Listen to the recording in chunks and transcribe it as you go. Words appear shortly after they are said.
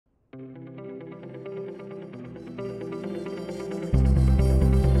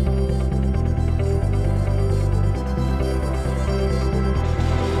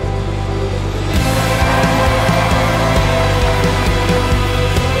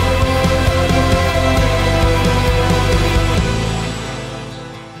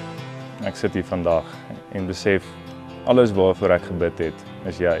sit hier vandag en besef alles waarvoor ek gebid het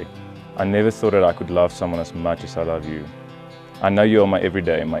is jy. I never thought that I could love someone as much as I love you. I know you are my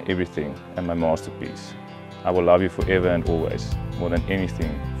everyday, my everything, and my masterpiece. I will love you forever and always, more than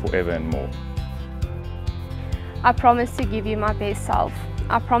anything, forever and more. I promise to give you my best self.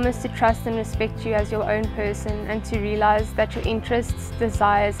 I promise to trust and respect you as your own person and to realize that your interests,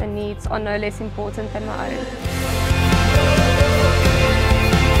 desires and needs are no less important than my own.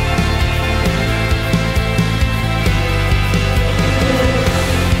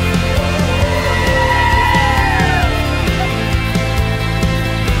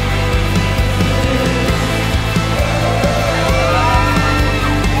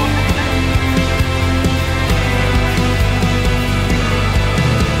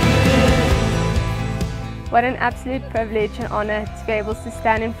 What an absolute privilege and honor to be able to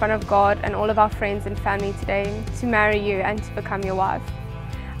stand in front of God and all of our friends and family today to marry you and to become your wife.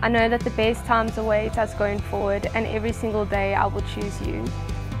 I know that the best times await us going forward, and every single day I will choose you.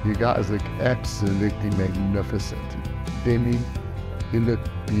 You guys look absolutely magnificent. Demi, you look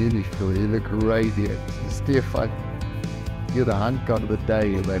beautiful, you look radiant. Stephan, you're the hunt god of the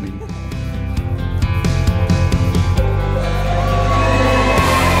day, baby.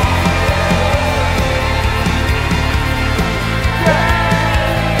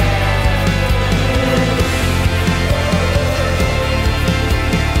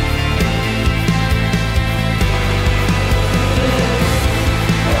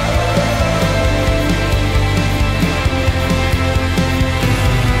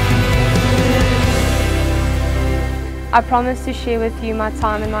 I promise to share with you my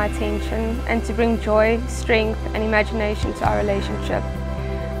time and my attention and to bring joy, strength and imagination to our relationship.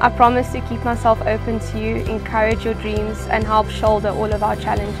 I promise to keep myself open to you, encourage your dreams and help shoulder all of our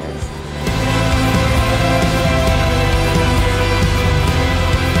challenges.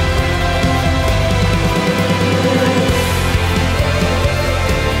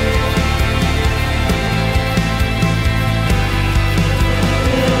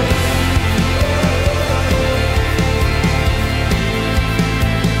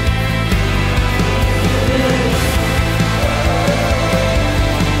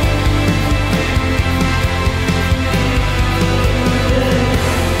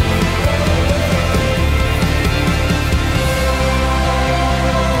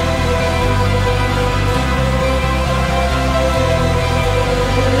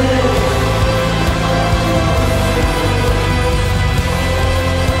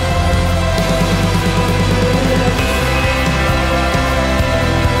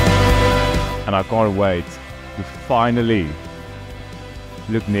 And I can't wait to finally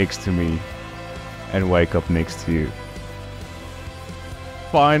look next to me and wake up next to you.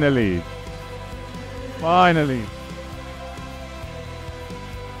 Finally. Finally.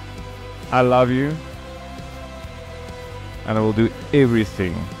 I love you. And I will do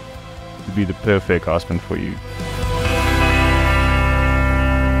everything to be the perfect husband for you.